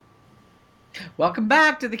Welcome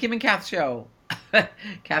back to the Kim and Kath show.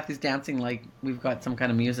 Kathy's dancing like we've got some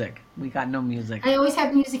kind of music. We got no music. I always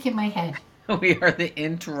have music in my head. We are the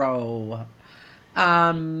intro.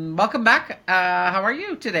 Welcome back. How are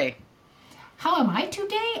you today? How am I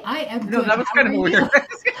today? I am No, good. that was How kind are of you? weird.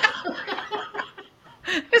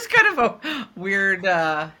 It's kind of a weird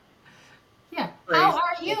Yeah. How phrase.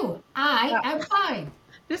 are you? I Yeah. am fine.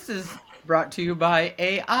 This is brought to you by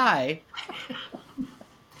AI.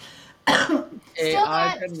 still AI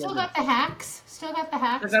got pen still wizard. got the hacks. Still got the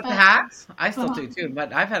Is hacks, that the but hacks? I still uh do too,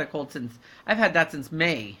 but I've had a cold since I've had that since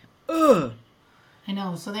May. Ugh. I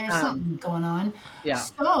know. So there's Um, something going on. yeah,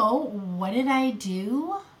 So what did I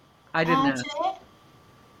do I didn't ask. today?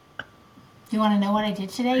 Do you want to know what I did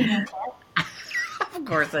today? You don't care? Of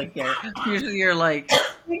course I care. Usually you're like,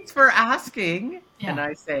 thanks for asking. And Yeah,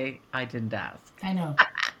 I say, I didn't ask. I know.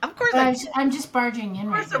 Of course But I, I'm just barging in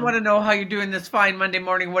of right course I now. want to know how you're doing this fine Monday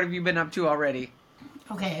morning. What have you been up to already?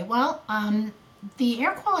 Okay. Well, the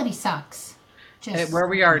air quality sucks. Just Where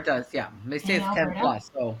we are, it does. Yeah. They say in it's 10 Alberta. plus,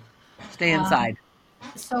 so stay Um, inside.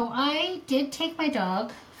 So I did take my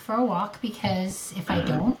dog for a walk because if I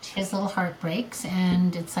don't, his little heart breaks,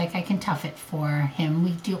 and it's like I can tough it for him.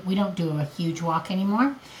 We don't do a huge walk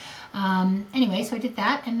anymore. Anyway, so I did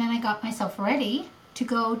that, and then I got myself ready to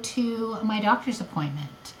go to my doctor's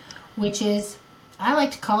appointment, which is I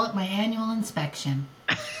like to call it my annual inspection.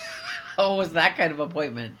 Oh, was that kind of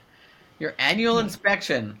appointment? Your annual Yeah,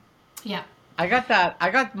 inspection. yeah. I got that. I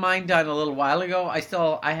got mine done a little while ago. I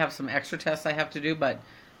have some extra tests I have to do, but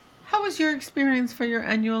how was your experience for your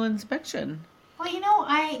annual inspection? Well, you know,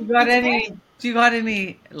 I You got it's any? very Do you got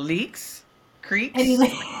any leaks, creaks?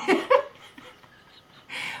 anyway.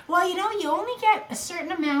 Well, you know, you only get a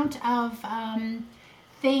certain amount of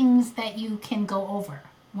things that you can go over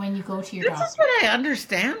when you go to your This is doctor. what I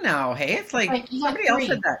understand now. Hey, it's It's like like you got somebody else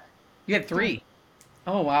said three, that. You had three. three.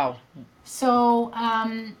 Oh wow. So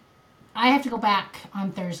I have to go back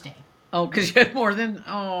on Thursday. Oh, because you had more than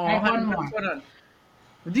I have honey, one what's more. going on?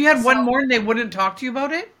 You had So one more, and they wouldn't talk to you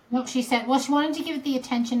about it. no, she said, well, she wanted to give it the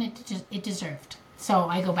attention it deserved. So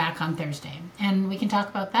I go back on Thursday, and we can talk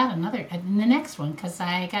about that another in the next one because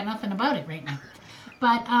I got nothing about it right now.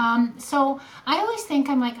 But so I always think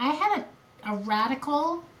I'm like I had a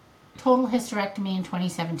radical total hysterectomy in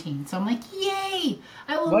 2017. So I'm like, yay!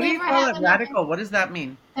 I will What do you never call have it? another. Radical. What does that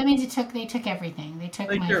mean? That means they took everything. They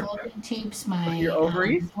took Like my fallopian tubes, your my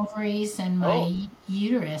ovaries? ovaries, and Oh, my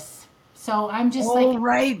uterus. So I'm just oh, like,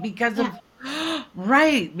 right, because yeah, of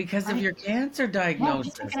right because of right, your cancer yeah. They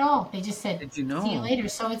took diagnosis. it all. They just said, Did you see you know? later.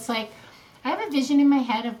 So it's like I have a vision in my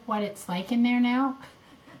head of what it's like in there now.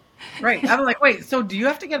 Right. I'm like, wait. So do you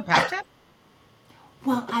have to get a pap test?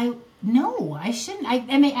 Well, I no, I shouldn't.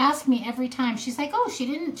 And they ask me every time. She's like, "Oh, she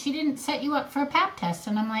didn't set you up for a pap test,"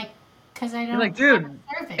 and I'm like, "Cause I You're don't like, have dude,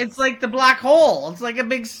 a it's cervix. like the black hole. It's like a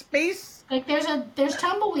big space. Like there's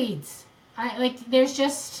tumbleweeds. I like there's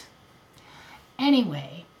just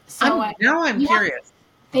anyway. So I'm you have curious.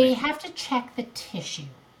 they Okay. have to check the tissue.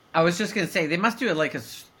 I was just gonna say they must do it like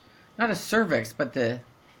not a cervix, but the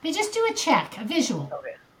They just do a check, a visual.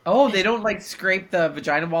 okay. Oh, they Visual. don't like scrape the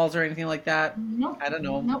vagina walls or anything like that. Nope, I don't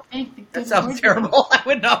know. nope. Thank the That good sounds Lord, they don't. terrible. I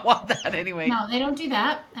would not want that anyway. No, they don't do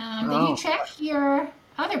that. They do Oh, check your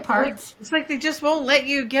other parts. it's like they just won't let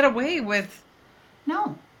you get away with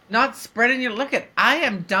No, not spreading your. Look at, I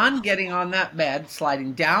am done getting on that bed,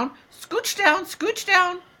 sliding down, scooch down, scooch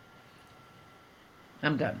down.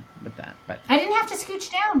 I'm done with that. But I didn't have to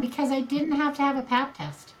scooch down because I didn't have to have a pap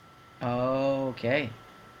test. okay.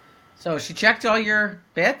 So she checked all your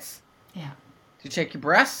bits. Yeah. Did you check your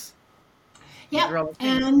breasts? These Yep. are all the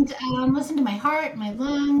things. And listened to my heart, my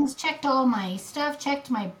lungs, checked all my stuff, checked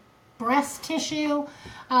my breast tissue.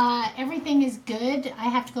 Everything is good. I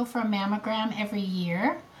have to go for a mammogram every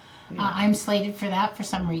year. Yeah. I'm slated for that for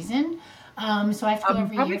some reason. So I have to go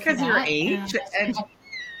every Probably year for because of your that. age and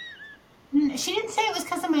She didn't say it was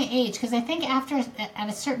because of my age, because I think at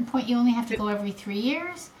a certain point you only have to go every 3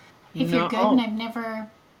 years if you're no. good. And Oh I've never,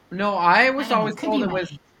 no, I I was don't know, always could be told it my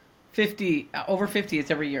was age. 50 over 50.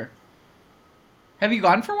 It's every year. Have you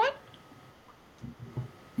gone for one?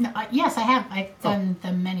 No, yes, I have. I've Oh, done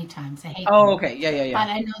them many times. I hate oh, them, okay. Yeah, yeah, yeah. but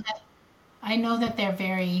I know that they're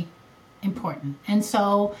very important. And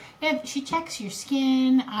so if she checks your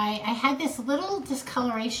skin, I had this little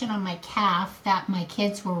discoloration on my calf that my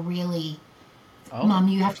kids were really, Oh, Mom,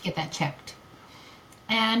 you have to get that checked.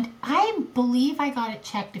 And I believe I got it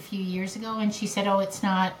checked a few years ago, and she said, "Oh, it's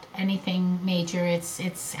not anything major.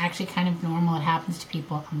 It's actually kind of normal. It happens to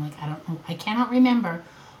people." I'm like, I don't know. I cannot remember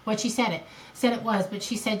what she said it was, but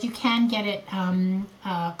she said you can get it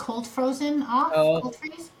cold frozen off, oh, cold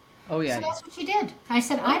freeze. Oh yeah, So that's what she did. I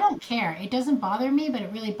said, I don't care. It doesn't bother me, but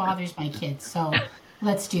it really bothers my kids. So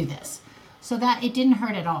let's do this. So that it didn't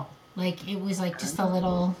hurt at all. Like it was like just a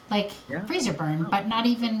little like yeah. freezer burn, but not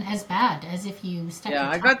even as bad as if you stuck Yeah, your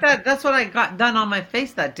I tongue. got that. That's what I got done on my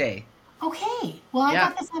face that day. Okay. Well, I Yeah,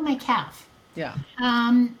 got this on my calf. yeah.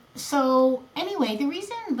 So anyway, the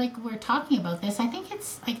reason like we're talking about this, I think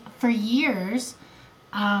it's like for years,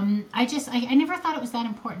 I never thought it was that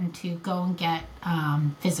important to go and get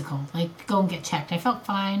physical, like go and get checked. I felt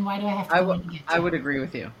fine. Why do I have to I go would in and get I checked? would agree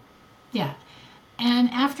with you. Yeah. And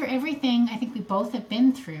after everything I think we both have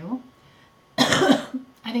been through,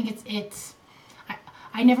 I think I,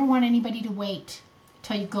 I never want anybody to wait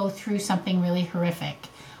till you go through something really horrific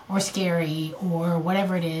or scary or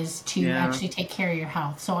whatever it is to Yeah. actually take care of your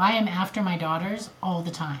health. So I am after my daughters all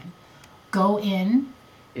the time. Go in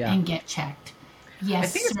Yeah. and get checked. I Yes,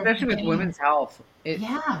 think sir, especially with getting, women's health,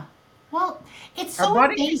 yeah. Well, it's our so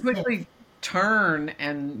body can invasive. quickly turn,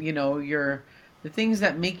 and your the things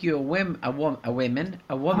that make you a woman,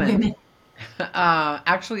 Women.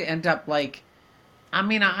 actually end up like. I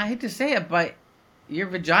mean, I hate to say it, but your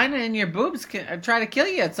vagina and your boobs can try to kill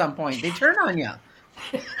you at some point. They turn on you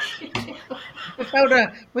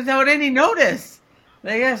without any notice.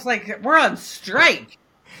 They just like we're on strike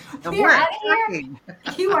and We are we're out of here. attacking.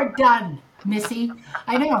 You are done, Missy.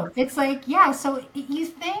 I know. It's like, yeah, so you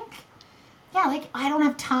think, yeah, like I don't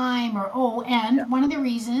have time or, oh, Yeah. and one of the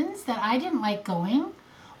reasons that I didn't like going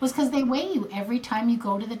was because they weigh you every time you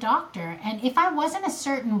go to the doctor. And if I wasn't a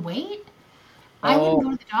certain weight, I wouldn't Oh,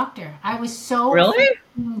 go to the doctor. I was so really? afraid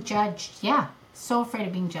of being judged. Yeah, so afraid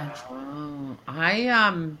of being judged.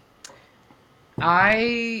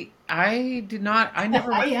 I did not. I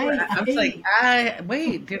never went for it. I was like, Ay. I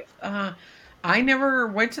wait. I never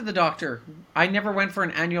went to the doctor. I never went for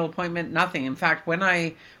an annual appointment. Nothing. In fact, when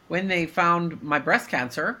they found my breast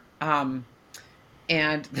cancer,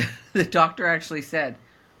 and the doctor actually said,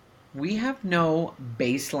 "We have no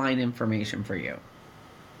baseline information for you."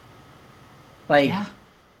 Like Yeah.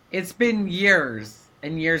 it's been years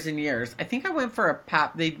and years and years. I think I went for a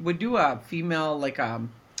pap. They would do a female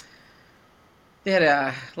they had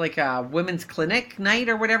a like a women's clinic night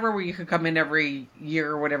or whatever where you could come in every year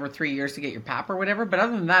or whatever 3 years to get your pap or whatever. But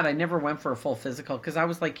other than that, I never went for a full physical because I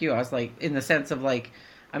was like you. I was like in the sense of like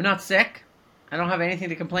I'm not sick. I don't have anything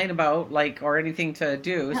to complain about like or anything to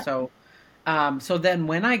do. Yep. So then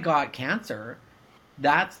when I got cancer,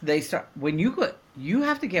 that's they start when you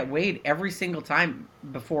have to get weighed every single time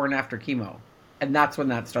before and after chemo, and that's when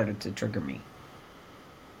that started to trigger me.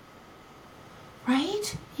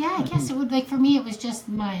 Right? Yeah, I guess Mhm. it would like for me it was just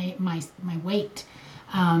my weight.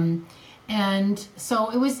 Um and so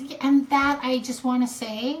it was and that I just want to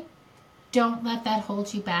say don't let that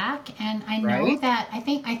hold you back. And I know Right? that I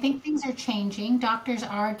think things are changing. Doctors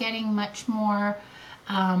are getting much more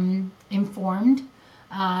informed.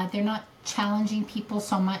 They're not challenging people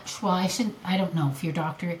so much. Well, I shouldn't. I don't know if your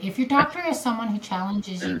doctor is someone who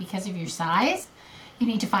challenges you because of your size. You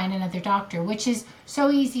need to find another doctor, which is so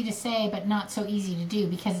easy to say, but not so easy to do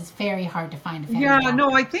because it's very hard to find a family Yeah,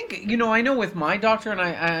 no, doctor. I think I know with my doctor, and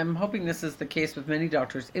I'm hoping this is the case with many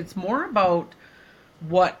doctors. It's more about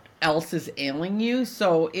what else is ailing you.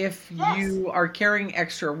 So if Yes. you are carrying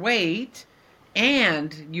extra weight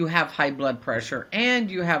and you have high blood pressure and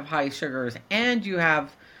you have high sugars and you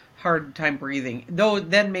have hard time breathing, though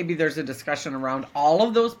then maybe there's a discussion around all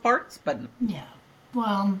of those parts, but Yeah.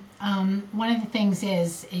 Well, one of the things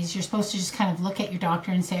is you're supposed to just kind of look at your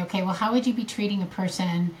doctor and say, okay, well, how would you be treating a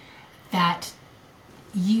person that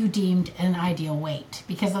you deemed an ideal weight?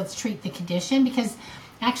 Because let's treat the condition. Because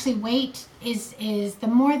actually, weight is the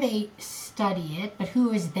more they study it, but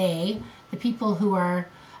who is they? The people who are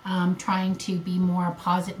trying to be more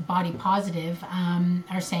body positive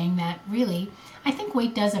are saying that really, I think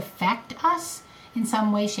weight does affect us in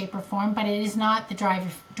some way, shape, or form, but it is not the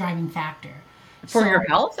driving factor. for your So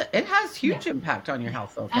health, it has yeah, huge impact on your yeah.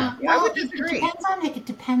 health, though, Kathy. I Well, would it disagree.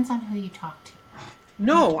 depends on who you talk to. It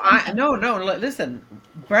No, depends I on no no. Listen,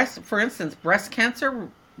 for instance, breast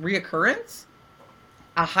cancer reoccurrence,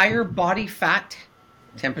 a higher body fat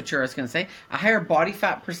temperature. I was going to say a higher body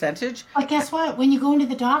fat percentage. But guess what? When you go into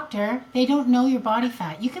the doctor, they don't know your body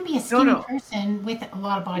fat. You can be a No, skinny no, person with a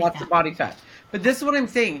lot of body lots of fat. body fat. But this is what I'm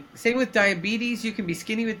saying. Same with diabetes. You can be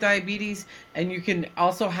skinny with diabetes, and you can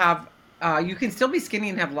also have. You can still be skinny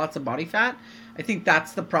and have lots of body fat. I think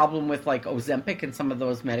that's the problem with like Ozempic and some of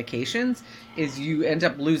those medications is you end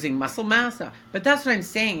up losing muscle mass. But that's what I'm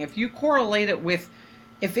saying. If you correlate it with,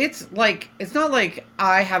 if it's like, it's not like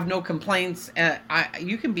I have no complaints.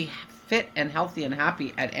 You can be fit and healthy and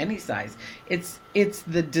happy at any size. It's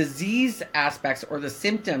the disease aspects or the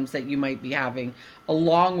symptoms that you might be having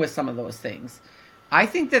along with some of those things. I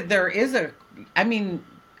think that there is I mean,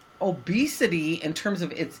 obesity in terms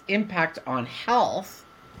of its impact on health.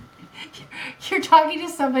 You're talking to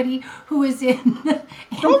somebody who is in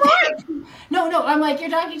Go right. no, I'm like, you're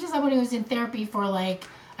talking to somebody who's in therapy for like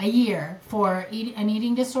a year for an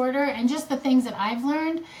eating disorder, and just the things that I've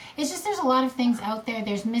learned, it's just there's a lot of things out there.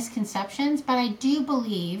 There's misconceptions, but I do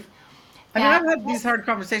believe I mean, that I've had these hard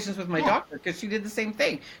conversations with my yeah. doctor because she did the same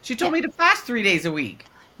thing. She told Yeah. me to fast 3 days a week.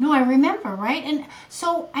 No, I remember, right? And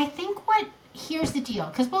so I think here's the deal,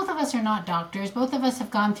 because both of us are not doctors. Both of us have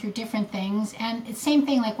gone through different things, and it's same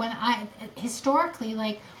thing. Like historically,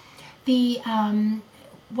 like the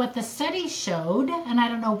what the studies showed, and I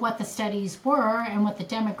don't know what the studies were and what the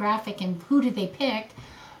demographic and who did they pick,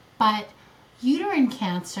 but uterine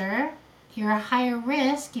cancer, you're a higher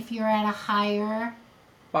risk if you're at a higher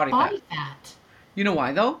Body fat. body fat. You know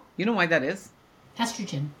why though? You know why that is?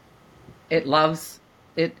 Estrogen. It loves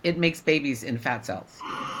it. It makes babies in fat cells.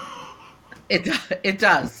 It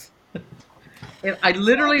does. I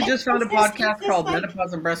literally just found a podcast called like,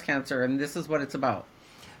 Menopause and Breast Cancer, and this is what it's about.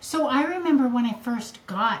 So I remember when I first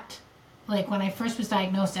when I first was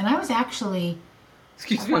diagnosed, and I was actually,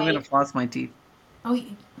 Excuse me, I'm going to floss my teeth. oh,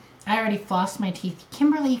 I already flossed my teeth.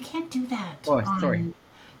 Kimberly, you can't do that Oh, on sorry.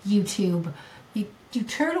 YouTube. You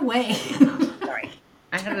turn away. Sorry.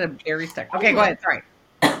 I had a berry stuck. Okay, go ahead. Sorry.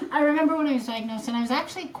 I remember when I was diagnosed, and I was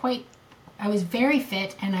actually I was very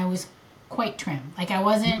fit, and I was quite trim. Like I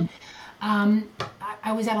wasn't,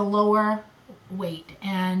 I was at a lower weight,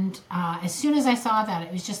 and as soon as I saw that,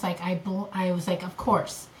 it was just like I was like, of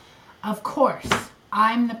course,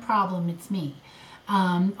 I'm the problem. It's me.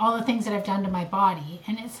 All the things that I've done to my body,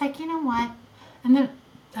 and it's like, you know what? And then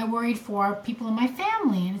I worried for people in my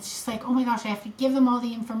family, and it's just like, oh my gosh, I have to give them all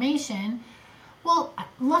the information. Well,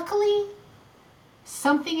 luckily,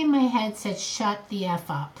 something in my head said, shut the F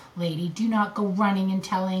up, lady. Do not go running and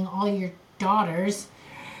telling all your daughters,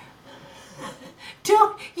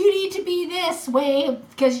 you need to be this way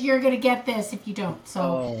because you're going to get this if you don't.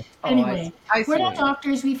 So anyway, I we're not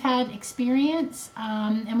doctors. We've had experience,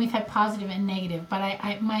 and we've had positive and negative. But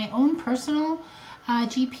my own personal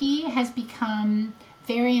GP has become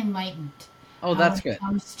very enlightened. Oh, that's when good. it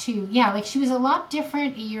comes to, like she was a lot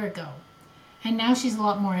different a year ago, and now she's a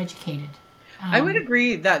lot more educated. I would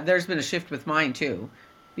agree that there's been a shift with mine too,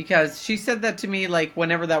 because she said that to me like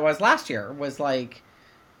whenever that was last year was like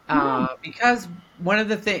because one of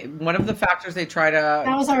the factors they try to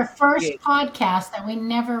that was our first podcast that we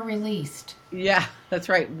never released. Yeah, that's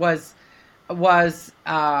right. Was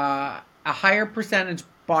a higher percentage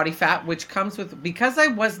body fat, which comes with because I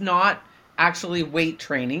was not actually weight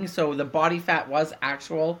training, so the body fat was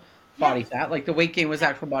actual body fat, like the weight gain was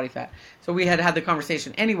actual body fat. So we had the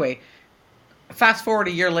conversation anyway. Fast forward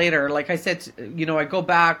a year later, like I said, I go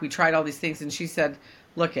back, we tried all these things, and she said,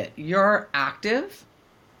 look you're active,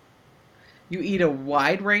 you eat a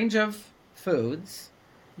wide range of foods,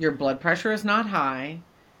 your blood pressure is not high,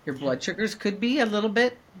 your blood sugars could be a little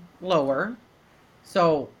bit lower,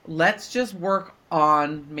 so let's just work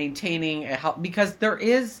on maintaining a health, because there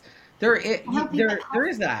is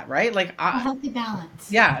that, right? Like a healthy balance.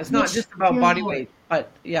 Yeah, it's not just about body weight, but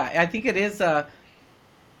yeah, I think it is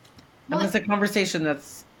it's a conversation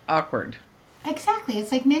that's awkward. Exactly.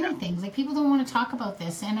 It's like many things. Like people don't want to talk about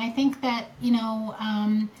this. And I think that,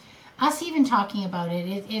 us even talking about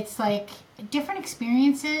it's like different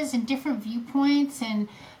experiences and different viewpoints. And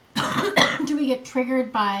do we get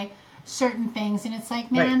triggered by certain things? And it's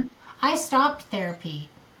like, man, I stopped therapy.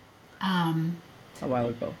 A while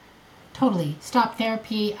ago. Totally. Stopped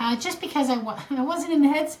therapy just because I wasn't in the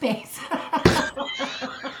headspace.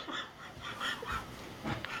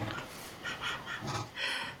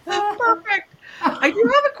 Perfect. I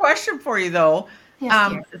do have a question for you, though.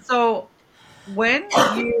 Yes, so when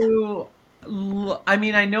I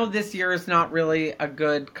know this year is not really a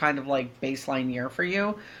good kind of like baseline year for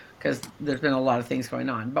you because there's been a lot of things going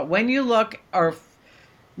on. But when you look or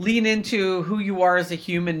lean into who you are as a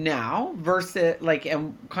human now versus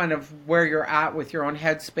and kind of where you're at with your own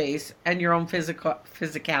headspace and your own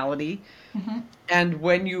physicality, and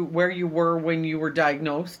where you were when you were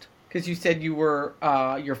diagnosed. Because you said you were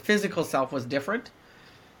your physical self was different.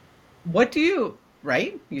 What do you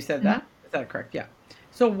right? You said that? Is that correct? Yeah.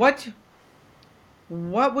 So what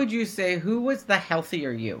would you say? Who was the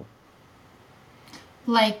healthier you?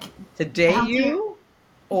 Like today, healthier? You,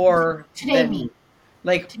 or today me?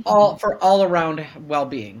 Like today all around well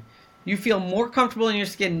being. You feel more comfortable in your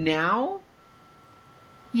skin now?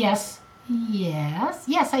 Yes.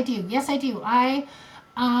 Yes, I do. Yes, I do.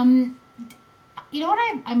 Um, you know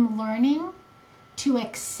what I'm learning to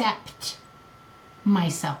accept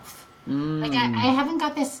myself. Like I Mm. haven't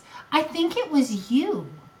got this. I think it was you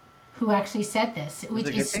who actually said this, Was which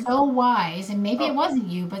it a good is thing? so wise. And maybe it Oh, wasn't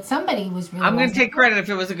you, but somebody was really I'm wise. gonna take credit if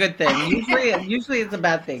it was a good thing. Usually it's a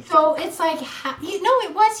bad thing. So it's like, you know,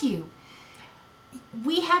 it was you.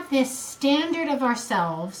 We have this standard of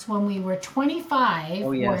ourselves when we were 25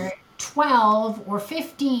 Oh or yes. 12 or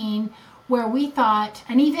 15 where we thought,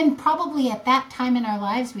 and even probably at that time in our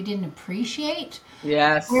lives, we didn't appreciate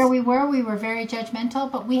where Yes. we were very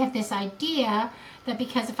judgmental, but we have this idea that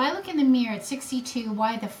because if I look in the mirror at 62,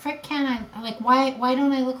 why the frick can't I, like, why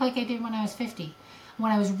don't I look like I did when I was 50?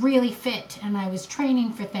 When I was really fit and I was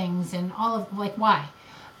training for things and all of, like, why?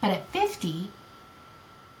 But at 50,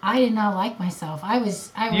 I did not like myself. I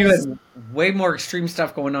You was, had way more extreme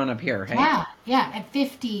stuff going on up here, hey? yeah, at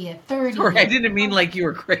 50, at 30, Sorry, I at didn't mean like you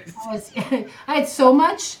were crazy. I was, I had so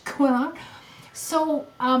much going on. So,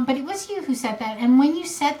 but it was you who said that. And when you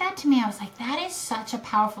said that to me, I was like, that is such a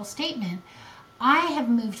powerful statement. I have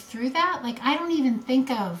moved through that. Like, I don't even think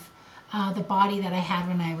of the body that I had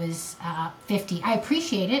when I was 50. I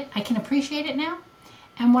appreciate it. I can appreciate it now.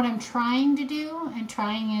 And what I'm trying to do, and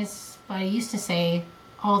trying is what I used to say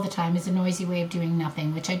all the time, is a noisy way of doing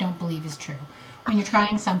nothing, which I don't believe is true. When you're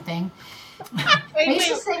trying something, I Wait, used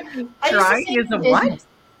to wait, say, wait. I used to Trying say is a in what? business,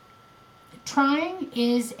 trying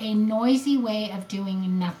is a noisy way of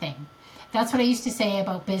doing nothing. That's what I used to say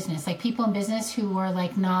about business. Like people in business who were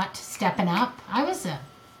like not stepping up. I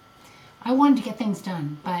wanted to get things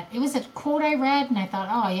done, but it was a quote I read and I thought,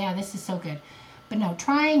 oh yeah, this is so good. But no,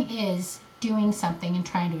 trying is doing something and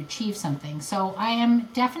trying to achieve something. So I am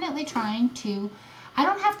definitely trying to, I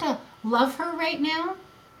don't have to love her right now,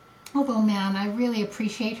 although man, I really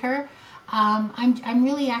appreciate her. I'm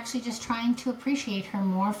really actually just trying to appreciate her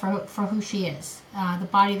more for who she is, the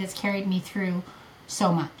body that's carried me through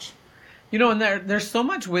so much. You know, and there's so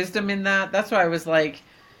much wisdom in that. That's why I was like,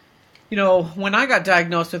 when I got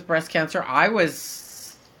diagnosed with breast cancer, I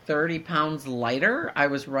was 30 pounds lighter. I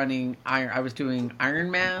was running iron. I was doing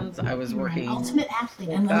Ironmans. I was You were an working ultimate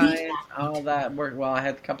athlete, full an elite time, all athlete. that work. Well, I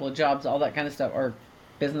had a couple of jobs, all that kind of stuff, or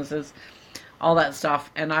businesses, all that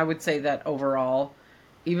stuff. And I would say that overall,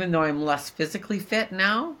 even though I'm less physically fit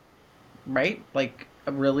now, right? Like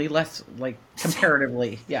really less, like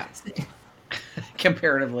comparatively, yeah,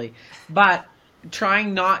 comparatively, but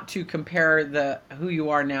trying not to compare the who you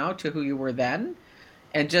are now to who you were then,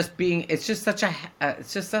 and just being, it's just such a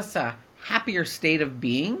it's just such a happier state of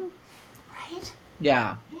being. Right?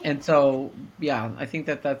 Yeah. And so, yeah, I think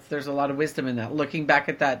that there's a lot of wisdom in that. Looking back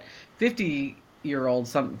at that 50-year old,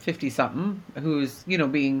 50 something, who's,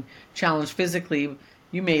 being challenged physically,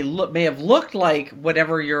 you may have looked like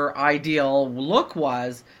whatever your ideal look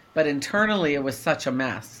was, but internally it was such a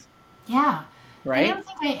mess, Yeah. I right? don't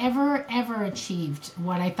think I ever achieved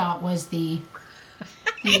what I thought was the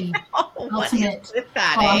Oh, what is ultimate with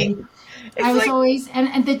that, eh? body. I It's was like, always,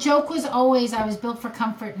 and the joke was always, I was built for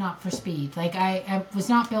comfort, not for speed. Like I was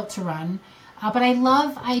not built to run. But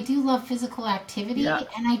I do love physical yeah. activity,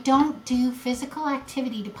 and I don't do physical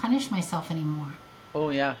activity to punish myself anymore. Oh,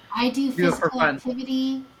 yeah. I do Do it for physical fun.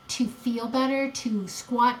 activity to feel better, to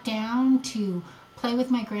squat down, to play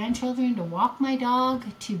with my grandchildren, to walk my dog,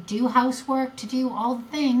 to do housework, to do all the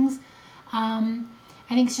things.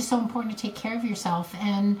 I think it's just so important to take care of yourself.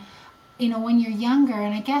 And, when you're younger,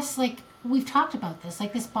 and I guess like we've talked about this,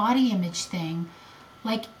 like this body image thing,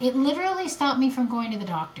 like it literally stopped me from going to the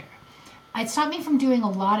doctor. It stopped me from doing a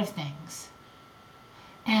lot of things.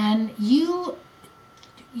 And you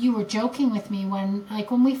were joking with me when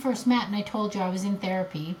we first met and I told you I was in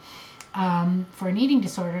therapy for an eating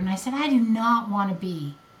disorder, and I said I do not want to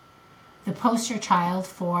be the poster child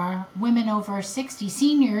for women over 60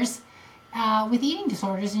 seniors with eating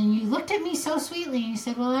disorders. And you looked at me so sweetly and you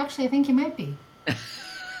said, well, actually, I think you might be.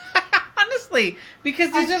 Honestly,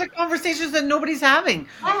 because these I, are the conversations that nobody's having.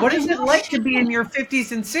 yeah, What is there's it no like to be in shame. your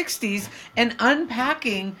 50s and 60s and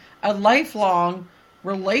unpacking a lifelong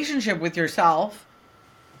relationship with yourself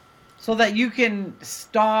so that you can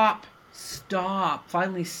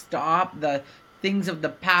finally stop the things of the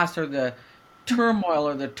past or the turmoil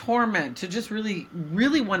or the torment, to just really,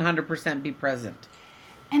 really 100% be present?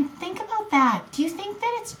 And think about that. Do you think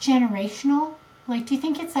that it's generational? Like, do you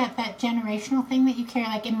think it's that generational thing that you carry?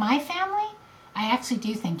 Like in my family, I actually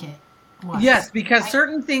do think it was. Yes, because I,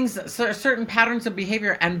 certain things, certain patterns of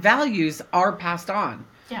behavior and values are passed on.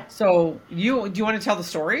 yeah. So do you want to tell the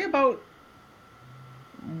story about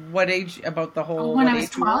what age, about the whole, When what I was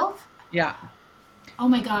age you were? 12, Yeah. Oh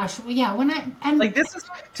my gosh. Well, yeah, when I'm Like this is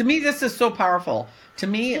to me, this is so powerful. To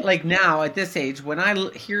me, like now at this age, when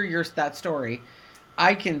hear your that story,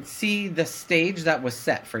 I can see the stage that was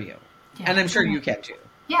set for you, yeah. and I'm sure you can too.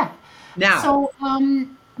 Yeah. Now, So,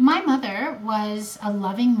 my mother was a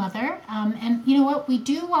loving mother. And you know what? We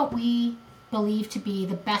do what we believe to be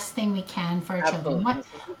the best thing we can for our children. absolutely, this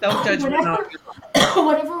is without judgment on Whatever, your mom.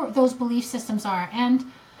 whatever those belief systems are. And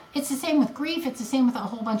it's the same with grief. It's the same with a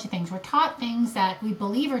whole bunch of things. We're taught things that we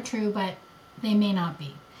believe are true, but they may not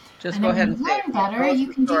be. Just And go then ahead when and you say it. learn better, Tell us you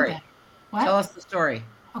the can do story. better. What? Tell us the story.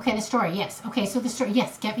 Okay, the story. Yes. Okay, so the story.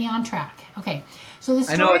 Yes, get me on track. Okay, so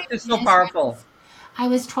the I know story it's just so is powerful. I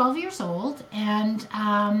was 12 years old, and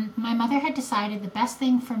my mother had decided the best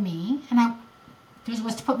thing for me, and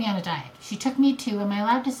was to put me on a diet. She took me to. Am I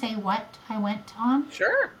allowed to say what I went on?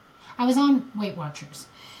 Sure. I was on Weight Watchers.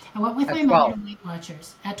 I went with At my mother 12. to Weight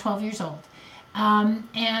Watchers at 12 years old,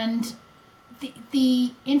 and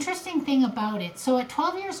the interesting thing about it. So at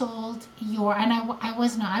 12 years old, I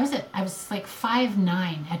was not. I was like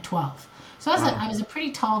 5'9" at 12. So Wow. I was a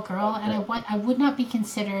pretty tall girl, and I would not be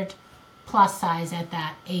considered plus size at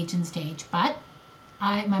that age and stage. But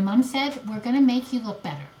my mom said, we're going to make you look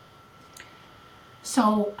better.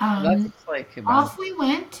 So That's like wow. off we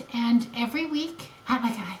went, and every week,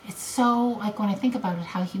 it's so, like, when I think about it,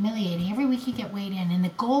 how humiliating. Every week you get weighed in, and the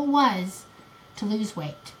goal was to lose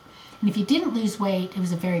weight. And if you didn't lose weight, it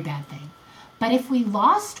was a very bad thing. But if we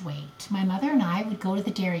lost weight, my mother and I would go to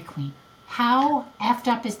the Dairy Queen. How effed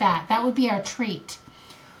up is that? That would be our treat.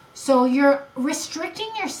 So you're restricting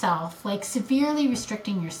yourself, like severely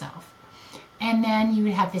restricting yourself. And then you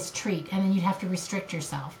would have this treat, and then you'd have to restrict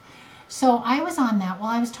yourself. So I was on that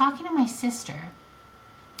while I was talking to my sister.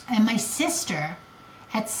 And my sister,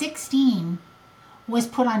 at 16, was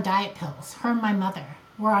put on diet pills. Her and my mother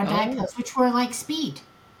were on diet Oh, pills, which were like speed.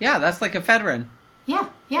 yeah, that's like ephedrine. Yeah,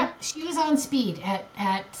 Yeah. yeah. She was on speed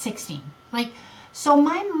at 16. Like, so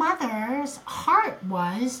my mother's heart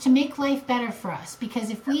was to make life better for us, because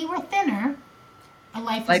if we were thinner, our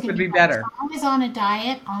life was Life going would to be be better. better. So I was on a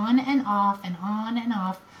diet, on and off and on and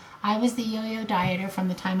off. I was the yo-yo dieter from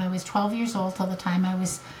the time I was 12 years old till the time I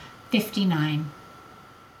was 59.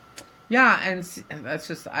 Yeah, and that's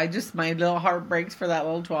just my little heart breaks for that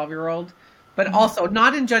little 12-year-old. But also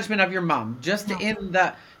not in judgment of your mom, just No. in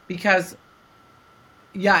the because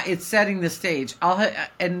yeah, it's setting the stage.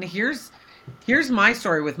 And here's my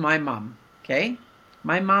story with my mom, okay?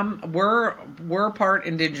 My mom, we're part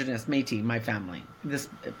indigenous Métis, my family. This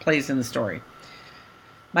plays in the story.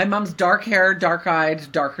 My mom's dark hair, dark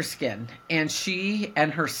eyed, darker skin, and she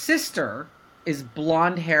and her sister is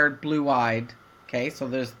blonde haired, blue eyed. Okay, so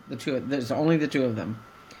there's only the two of them.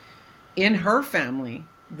 In her family,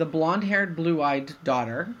 the blonde haired, blue eyed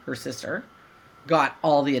daughter, her sister, got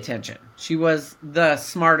all the attention. She was the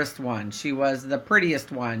smartest one. She was the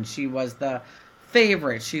prettiest one. She was the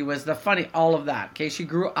favorite. She was the funny, all of that. Okay, she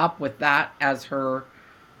grew up with that as her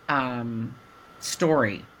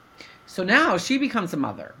story. So now she becomes a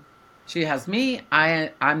mother. She has me.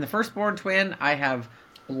 I'm the firstborn twin. I have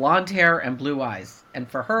blonde hair and blue eyes. And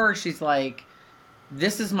for her, she's like,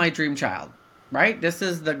 this is my dream child, right? This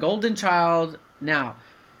is the golden child. Now,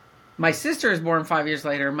 my sister is born 5 years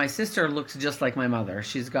later. My sister looks just like my mother.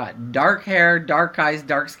 She's got dark hair, dark eyes,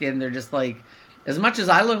 dark skin. They're just like, as much as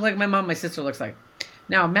I look like my mom, my sister looks like.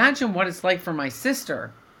 Now, imagine what it's like for my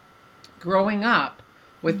sister growing up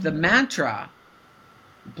with the mantra,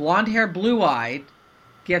 blonde hair, blue eyed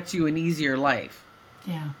gets you an easier life.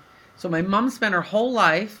 Yeah. So my mom spent her whole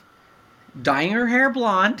life dyeing her hair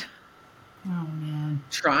blonde, Oh, man.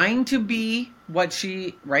 trying to be what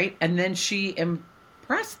she, right? And then she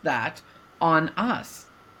impressed that on us.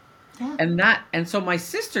 Yeah. And so my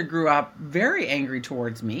sister grew up very angry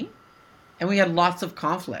towards me, and we had lots of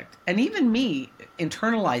conflict. And even me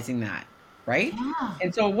internalizing that, right? Yeah.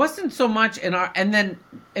 And so it wasn't so much and then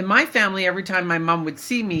in my family, every time my mom would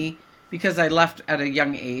see me, because I left at a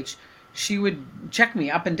young age, she would check me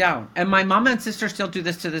up and down. And my mom and sister still do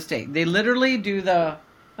this to this day. They literally do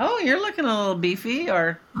oh, you're looking a little beefy,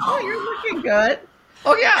 or, oh, you're looking good.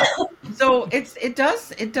 Oh yeah. So it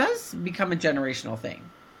does become a generational thing.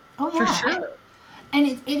 Oh, For yeah. sure. And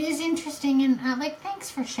it is interesting, and like, thanks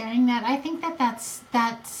for sharing that. I think that's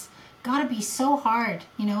got to be so hard,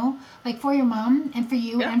 like for your mom and for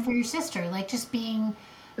you Yeah. and for your sister, like just being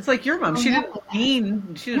It's like your mom. growing up with that.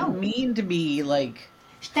 She No, didn't mean to be like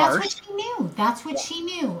that's what harsh. she knew. That's what she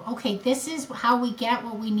knew. Okay, this is how we get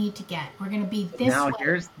what we need to get. We're going to be this Now way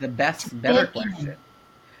here's the to better fit in. question.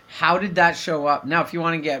 How did that show up? Now, if you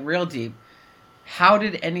want to get real deep, how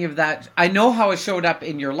did any of that? I know how it showed up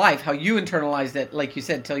in your life, how you internalized it, like you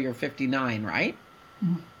said, till you're 59, right?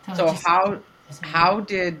 So it So just doesn't matter.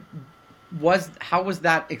 how was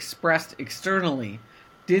that expressed externally?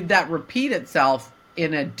 Did that repeat itself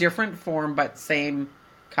in a different form but same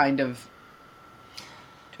kind of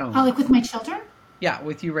tone? Like with my children, Yeah,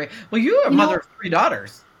 with you, Ray. Well, you are a you mother know, of three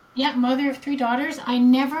daughters. yeah, mother of three daughters.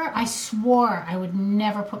 I swore I would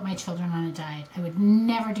never put my children on a diet. I would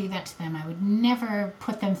never do that to them. I would never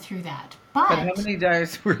put them through that. But how But many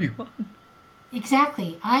days were you on?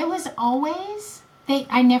 exactly, I was always they.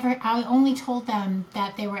 I never. I only told them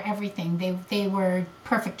that they were everything. They were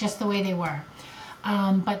perfect just the way they were.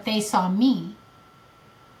 But they saw me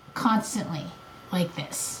constantly like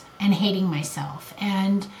this and hating myself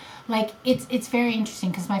and like it's very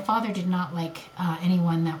interesting because my father did not like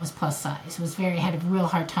anyone that was plus size was very had a real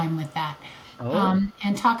hard time with that Oh,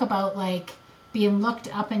 and talk about like being looked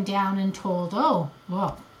up and down and told, oh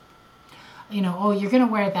well, oh, you're gonna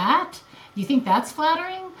wear that, you think that's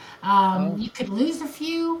flattering, oh, you could lose a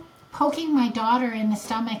few, poking my daughter in the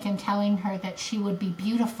stomach and telling her that she would be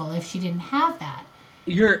beautiful if she didn't have that.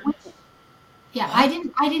 you're Yeah, I what?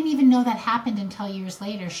 didn't I didn't even know that happened until years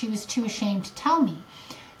later. She was too ashamed to tell me.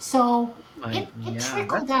 So My, it yeah, trickled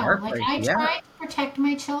that's out. Like heartbreaking. I Yeah, try to protect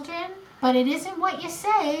my children, but it isn't what you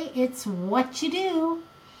say, it's what you do.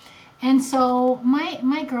 And so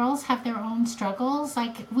my girls have their own struggles.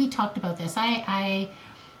 Like we talked about this.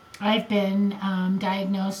 I've been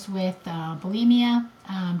diagnosed with bulimia,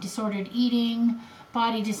 disordered eating,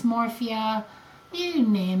 body dysmorphia. You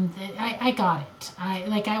name it, I got it.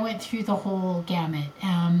 I went through the whole gamut.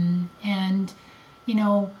 And you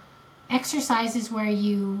know, exercises where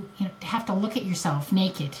you have to look at yourself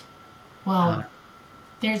naked. uh, Well,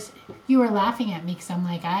 there's you were laughing at me because I'm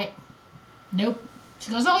like nope.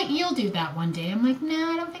 She goes, oh, you'll do that one day. I'm like,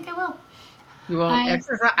 no, I don't think I will. you won't I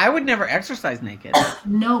exercise. I would never exercise naked.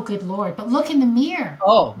 No, good lord. But look in the mirror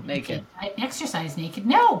Oh, naked. naked. I exercise naked.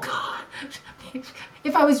 No, God.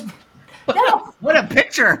 If I was, no. What a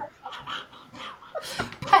picture!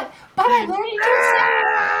 But I'm learning to accept.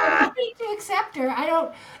 I'm learning to accept her. I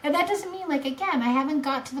don't, and that doesn't mean like again. I haven't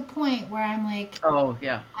got to the point where I'm like, Oh,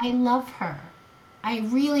 yeah. I love her. I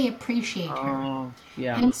really appreciate her. Oh,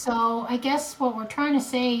 yeah. And so I guess what we're trying to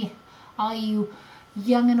say, all you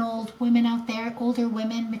young and old women out there, older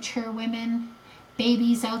women, mature women,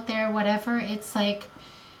 babies out there, whatever, it's like,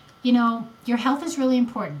 your health is really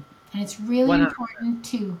important. And it's really 100. important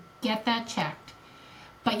to get that checked.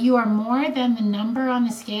 But you are more than the number on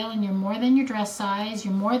the scale, and you're more than your dress size,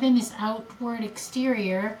 you're more than this outward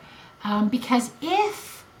exterior. Because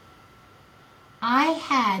if I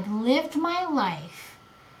had lived my life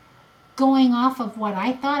going off of what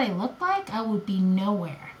I thought I looked like, I would be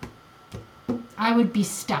nowhere. I would be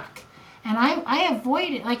stuck. And I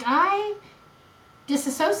avoided, like, I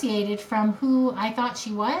disassociated from who I thought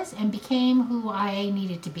she was and became who I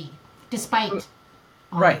needed to be, despite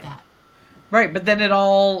all of Right. that. Right, but then it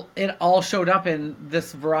all showed up in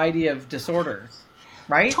this variety of disorders,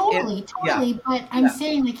 right? Totally, Yeah, totally. But I'm yeah.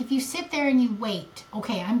 saying, like, if you sit there and you wait,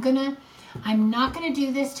 okay, I'm not gonna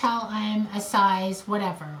do this till I'm a size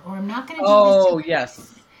whatever, or I'm not gonna do this till Oh, I'm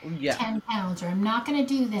yes. Yeah. 10 pounds, or I'm not gonna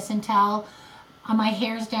do this until my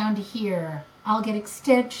hair's down to here. I'll get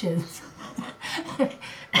extensions.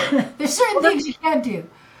 There's certain Well, things you can't do.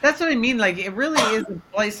 that's what I mean. Like, it really is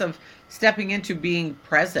a place of stepping into being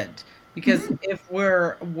present. Because if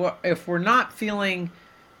we're not feeling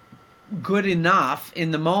good enough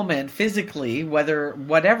in the moment physically, whether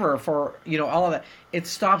whatever for all of that, it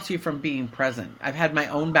stops you from being present. I've had my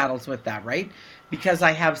own battles with that, right? Because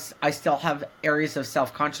I still have areas of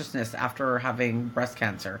self-consciousness after having breast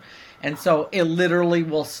cancer. And so it literally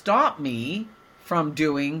will stop me from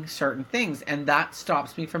doing certain things, and that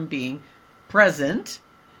stops me from being present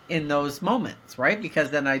in those moments, right? Because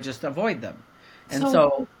then I just avoid them. And So,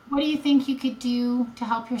 so, what do you think you could do to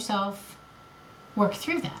help yourself work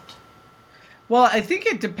through that? well, I think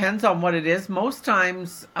it depends on what it is. Most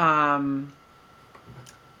times I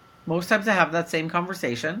have that same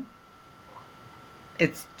conversation.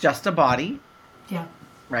 It's just a body, Yeah.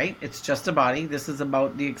 right? It's just a body. This is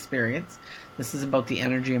about the experience. This is about the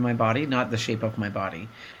energy of my body, not the shape of my body.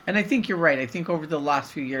 And I think you're right. I think over the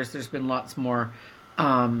last few years, there's been lots more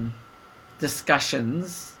um,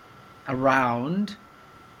 discussions around.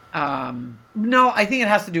 No, I think it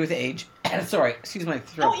has to do with age. Sorry, excuse my Oh,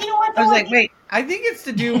 throat. you know what I was though? I like, think wait, I think it's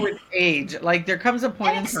to do with age. Like, there comes a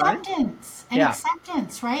point and in time. Yeah,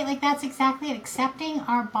 acceptance, right? Like that's exactly it. Accepting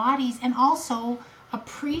our bodies and also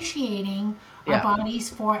appreciating our yeah, bodies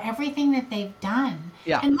for everything that they've done.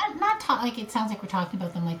 yeah. And not like it sounds like we're talking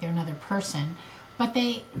about them like they're another person, but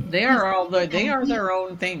They are they are their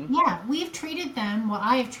own thing. yeah, we've treated them, well,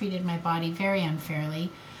 I have treated my body very unfairly.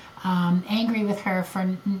 Angry with her for,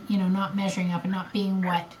 not measuring up and not being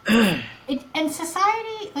what. And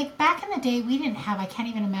society, like back in the day, we didn't have, I can't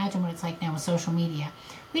even imagine what it's like now with social media.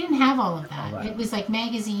 We didn't have all of that. Right. It was like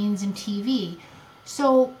magazines and TV.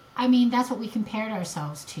 So, I mean, that's what we compared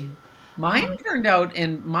ourselves to. Mine turned out,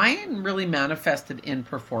 and mine really manifested in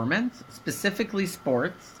performance, specifically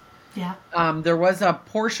sports. Yeah. There was a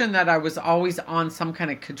portion that I was always on some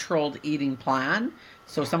kind of controlled eating plan,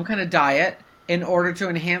 so some kind of diet, in order to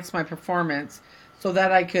enhance my performance so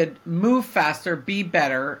that I could move faster, be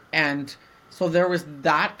better. And so there was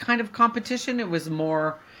that kind of competition. It was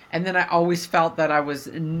more, and then I always felt that I was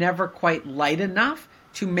never quite light enough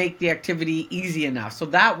to make the activity easy enough. So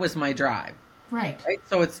that was my drive. Right.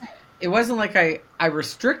 So it wasn't like I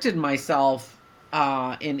restricted myself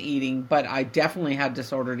in eating, but I definitely had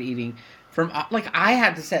disordered eating from like I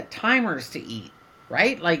had to set timers to eat,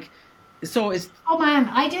 right? Like, so it's, Oh man,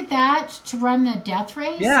 I did that to run the death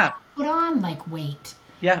race. yeah, Put on like weight.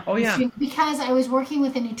 yeah, oh yeah, Because I was working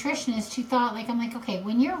with a nutritionist who thought, like, I'm like, okay,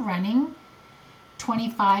 when you're running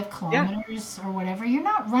 25 kilometers or whatever, you're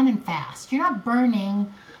not running fast. You're not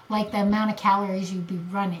burning like the amount of calories you'd be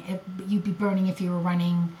burning if you were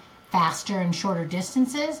running faster and shorter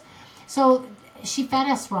distances. So she fed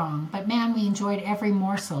us wrong, but man, we enjoyed every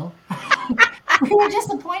morsel. We were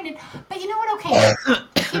disappointed, but you know what? Okay,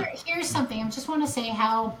 here's something. I just want to say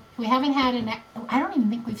how we haven't had I don't even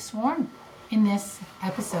think we've sworn in this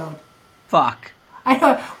episode. fuck. I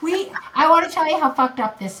want to tell you how fucked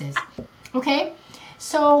up this is. Okay,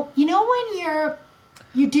 so when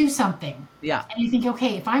you do something, Yeah, and you think,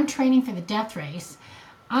 okay, if I'm training for the death race,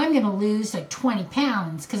 I'm going to lose like 20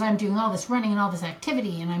 pounds because I'm doing all this running and all this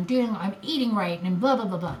activity, and I'm eating right and blah blah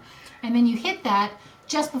blah blah, and then you hit that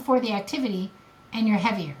just before the activity, and you're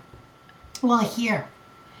heavier. Well, here,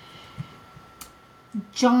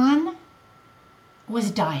 John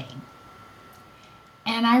was dying.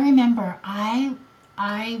 And I remember I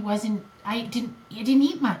didn't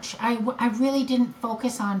eat much. I really didn't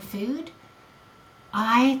focus on food.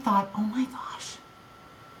 I thought, oh my gosh,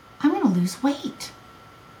 I'm going to lose weight.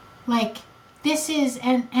 Like this is,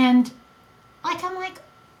 and like, I'm like,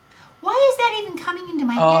 why is that even coming into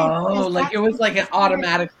my head? oh, like it was like an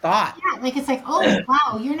automatic thought. Yeah, like it's like, oh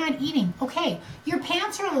wow, you're not eating. Okay, your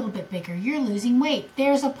pants are a little bit bigger. You're losing weight.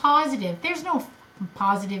 There's a positive. There's no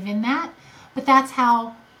positive in that, but that's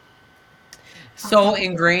how. So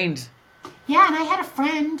ingrained. Yeah, and I had a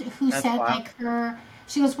friend who That's said wild. like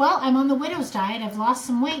she goes, well, I'm on the widow's diet. I've lost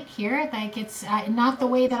some weight here. Like it's not the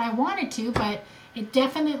way that I wanted to, but it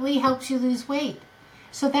definitely helps you lose weight.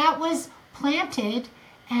 So that was planted,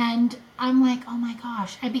 and I'm like, oh my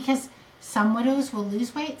gosh, because some widows will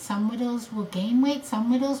lose weight, some widows will gain weight,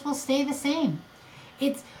 some widows will stay the same.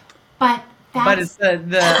 But It's the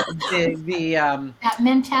that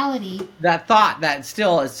mentality. that thought that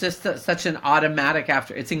still it's just such an automatic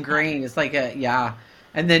after it's ingrained. It's like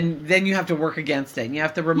and then you have to work against it, and you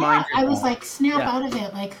have to remind I was yourself. like, snap Yeah. out of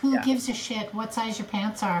it. Like, who Yeah. gives a shit what size your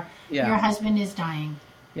pants are? Yeah. Your husband is dying.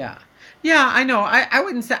 Yeah, I know. I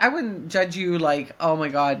wouldn't judge you like, oh my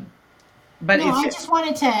god, but No, I it's just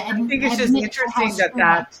wanted to. I think it's just interesting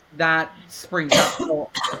that springs up. So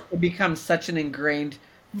it becomes such an ingrained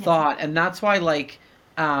thought, and that's why like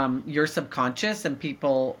your subconscious and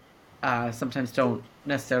people sometimes don't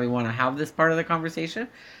necessarily want to have this part of the conversation,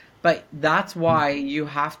 but that's why you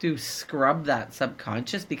have to scrub that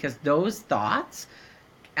subconscious, because those thoughts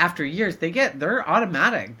after years they're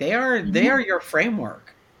automatic. They are your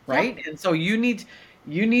framework, right? Yep. And so you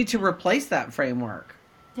need to replace that framework.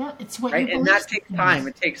 Yeah, it's what Right, you and believe. that takes time.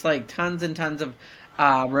 It takes like tons and tons of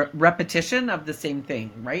repetition of the same thing,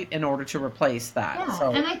 right, in order to replace that. Yeah,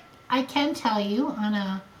 So and I can tell you on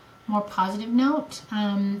a more positive note,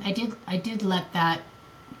 I did let that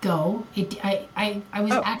go. I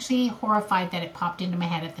was actually horrified that it popped into my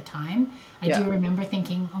head at the time. I Yeah. do remember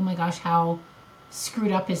thinking, oh my gosh, how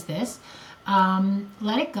screwed up is this?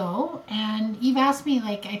 Let it go. And you've asked me,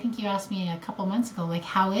 like, I think you asked me a couple months ago, like,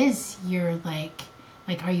 how is your, like,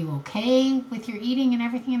 are you okay with your eating and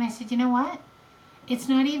everything? And I said, you know what? It's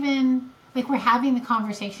not even, like, we're having the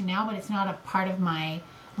conversation now, but it's not a part of my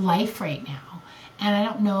life right now. And I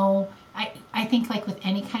don't know, I think, like, with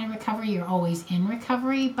any kind of recovery, you're always in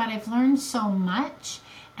recovery, but I've learned so much.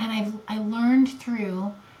 And I learned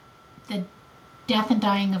through the death and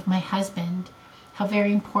dying of my husband how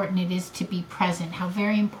very important it is to be present, how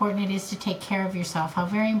very important it is to take care of yourself, how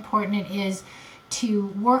very important it is to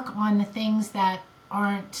work on the things that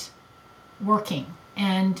aren't working,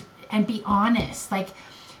 and be honest. Like,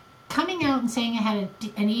 coming out and saying I had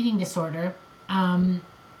an eating disorder,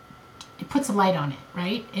 it puts a light on it,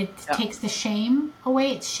 right? It Yeah. takes the shame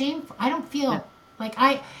away. It's shameful. I don't Yeah. feel like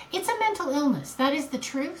it's a mental illness. That is the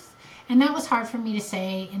truth. And that was hard for me to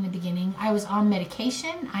say in the beginning. I was on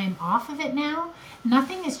medication. I am off of it now.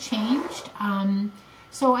 Nothing has changed.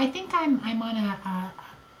 So I think I'm on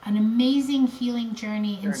an amazing healing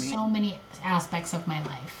journey in so many aspects of my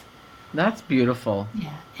life. That's beautiful.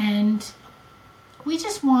 Yeah. And we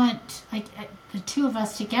just want, like, the two of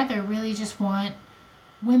us together really just want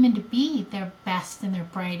women to be their best and their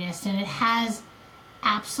brightest. And it has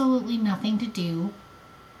absolutely nothing to do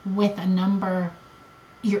with a number,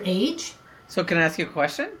 your age. So can I ask you a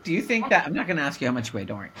question? Do you think that I'm not going to ask you how much you weigh?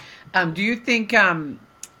 Don't worry.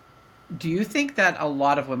 Do you think that a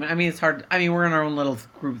lot of women? I mean, it's hard. I mean, we're in our own little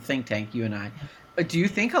group think tank, you and I. But do you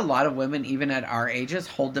think a lot of women, even at our ages,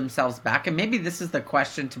 hold themselves back? And maybe this is the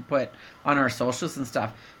question to put on our socials and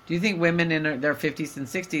stuff. Do you think women in their 50s and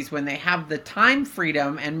 60s, when they have the time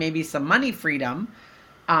freedom and maybe some money freedom,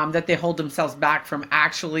 that they hold themselves back from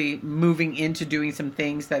actually moving into doing some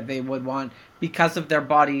things that they would want because of their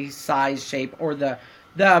body size, shape, or the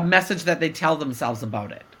message that they tell themselves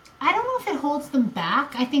about it? I don't know if it holds them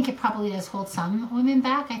back. I think it probably does hold some women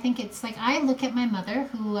back. I think it's like, I look at my mother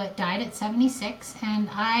who died at 76, and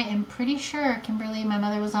I am pretty sure, Kimberly, my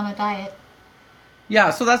mother was on a diet.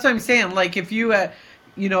 Yeah, so that's what I'm saying. Like, if you,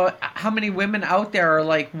 how many women out there are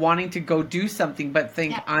like wanting to go do something but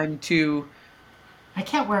think Yeah. I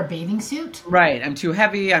can't wear a bathing suit. right, I'm too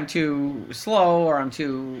heavy, I'm too slow, or I'm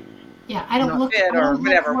too Yeah, I don't not look. fit, I or don't look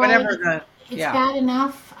whatever, right. It's yeah, bad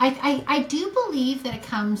enough. I do believe that it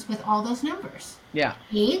comes with all those numbers. yeah,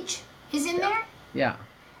 Age is in there. yeah,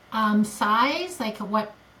 Size, like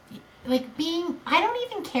what, like being. I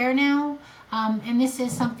don't even care now. And this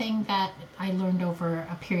is something that I learned over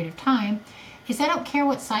a period of time. Is I don't care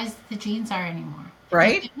what size the jeans are anymore. If they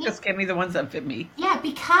right? fit me, Just give me the ones that fit me. yeah,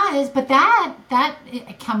 but that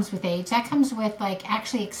it comes with age. That comes with like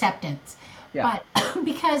actually acceptance. Yeah, But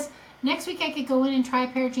because next week I could go in and try a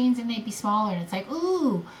pair of jeans and they'd be smaller, and it's like,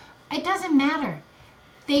 ooh, it doesn't matter.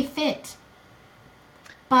 They fit.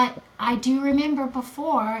 But I do remember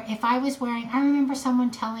before, if I was wearing, I remember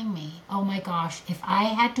someone telling me, oh my gosh, if I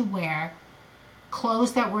had to wear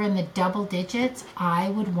clothes that were in the double digits, I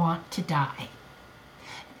would want to die.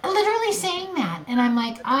 Literally saying that. And I'm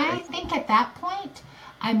like, I think at that point,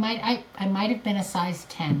 I might have been a size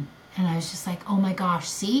 10. And I was just like, oh my gosh,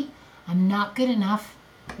 see? I'm not good enough.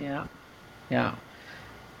 yeah, yeah.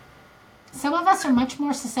 Some of us are much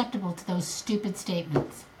more susceptible to those stupid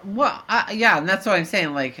statements. Well, yeah, and that's what I'm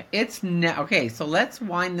saying. Like, okay. So let's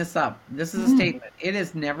wind this up. This is a Mm, statement. It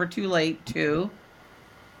is never too late to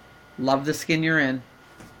love the skin you're in.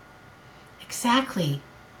 exactly.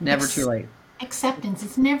 Never too Ex- late. Acceptance.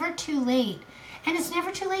 It's never too late. And it's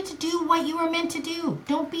never too late to do what you were meant to do.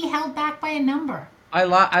 Don't be held back by a number. I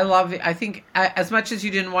love it. I think as much as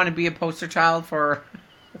you didn't want to be a poster child for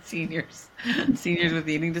seniors, seniors with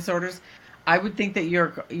eating disorders, I would think that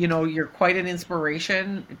you're quite an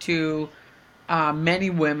inspiration to many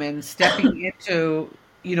women stepping into,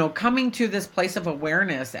 coming to this place of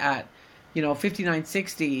awareness at, 59,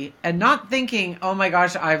 60, and not thinking, oh my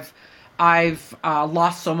gosh, I've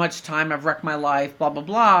lost so much time, I've wrecked my life, blah blah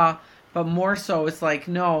blah. But more so, it's like,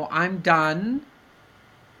 no, I'm done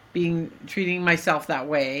treating myself that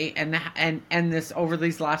way, and this over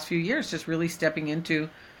these last few years, just really stepping into.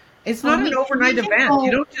 It's Well, not an we overnight can event.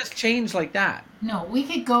 You go. don't just change like that. No, we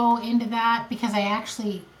could go into that because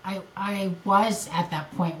I was at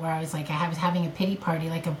that point where I was like, I was having a pity party.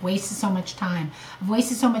 Like, I've wasted so much time, I've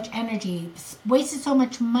wasted so much energy, wasted so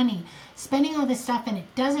much money, spending all this stuff, and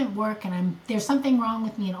it doesn't work, and there's something wrong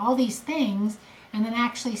with me, and all these things. And then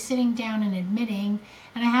actually sitting down and admitting.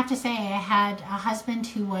 And I have to say, I had a husband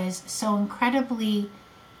who was so incredibly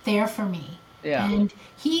there for me. Yeah. And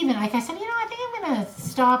he even, like I said, I think I'm going to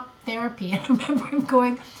stop therapy. And I remember him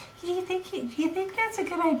going, do you think that's a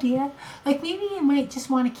good idea? Like, maybe you might just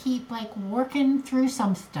want to keep like working through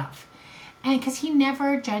some stuff. And because he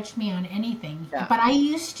never judged me on anything. Yeah. But I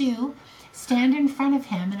used to stand in front of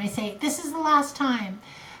him and I say, this is the last time.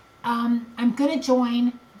 I'm going to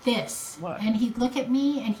join this. What? And he'd look at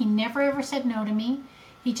me and he never ever said no to me.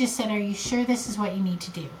 He just said, are you sure this is what you need to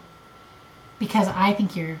do? Because I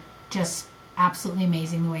think you're just absolutely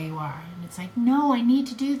amazing the way you are. And it's like, no, I need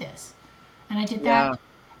to do this. And I did Yeah.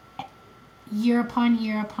 that year upon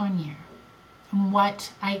year upon year. And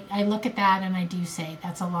what I look at that and I do say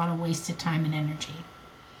that's a lot of wasted time and energy.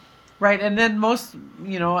 Right. And then most,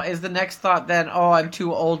 is the next thought then, oh, I'm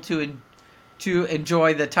too old to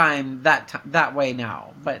enjoy the time that way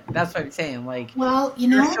now. But that's what I'm saying. Like, well, you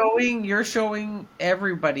know, you're showing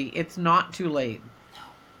everybody it's not too late.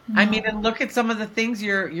 no. I mean, and look at some of the things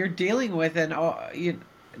you're dealing with, and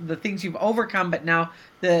the things you've overcome. But now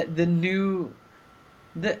the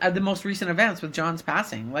most recent events with John's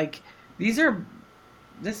passing, like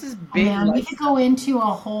this is Oh, big. man, we life could go into a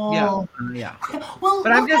whole. yeah. Well,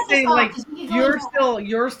 But I'm we'll just cut this saying, off like 'cause we could go into-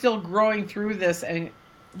 you're still growing through this, and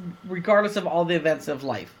regardless of all the events of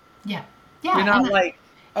life, Yeah, yeah. you're not and like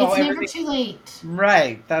it's never everything. too late.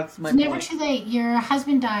 Right, that's my It's never point. too late. Your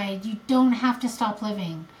husband died. You don't have to stop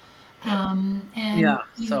living. And Yeah,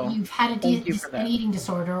 so you've had thank you for that. an eating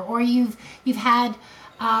disorder, or you've had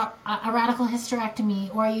a radical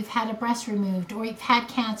hysterectomy, or you've had a breast removed, or you've had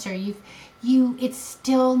cancer. It's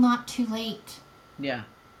still not too late. Yeah,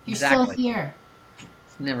 You're exactly. still here.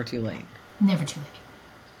 It's never too late. Never too late.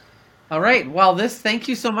 All right. Well, thank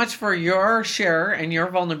you so much for your share and your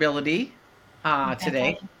vulnerability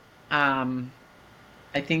today.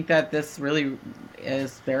 I think that this really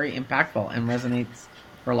is very impactful and resonates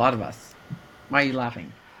for a lot of us. Why are you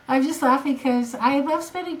laughing? I'm just laughing because I love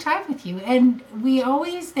spending time with you, and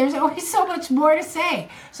there's always so much more to say.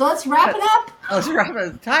 So let's wrap it up. Let's wrap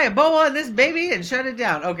it. Tie a bow on this baby and shut it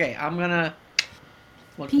down. Okay, I'm gonna.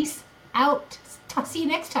 Peace out. See you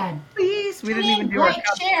next time. Please, we Tune didn't even in, do our like,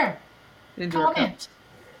 cup. share, Didn't do our cup. comment.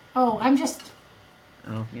 Oh, I'm just.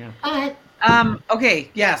 Oh yeah. But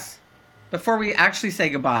Okay. Yes. Before we actually say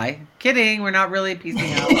goodbye, kidding. We're not really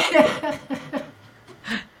peacing out.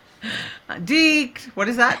 Deke, what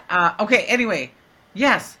is that? Okay, anyway.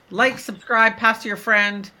 Yes, like, subscribe, pass to your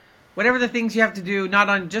friend. Whatever the things you have to do,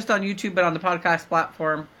 not just on YouTube, but on the podcast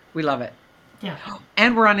platform. We love it. yeah.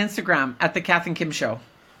 And we're on Instagram at The Kath and Kim Show.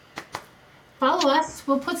 Follow us.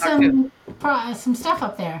 We'll put Okay. some stuff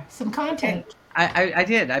up there, some content. I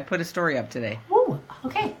did. I put a story up today. Ooh,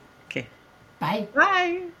 okay. Okay. Bye.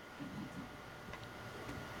 Bye.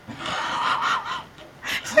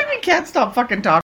 We can't stop fucking talking.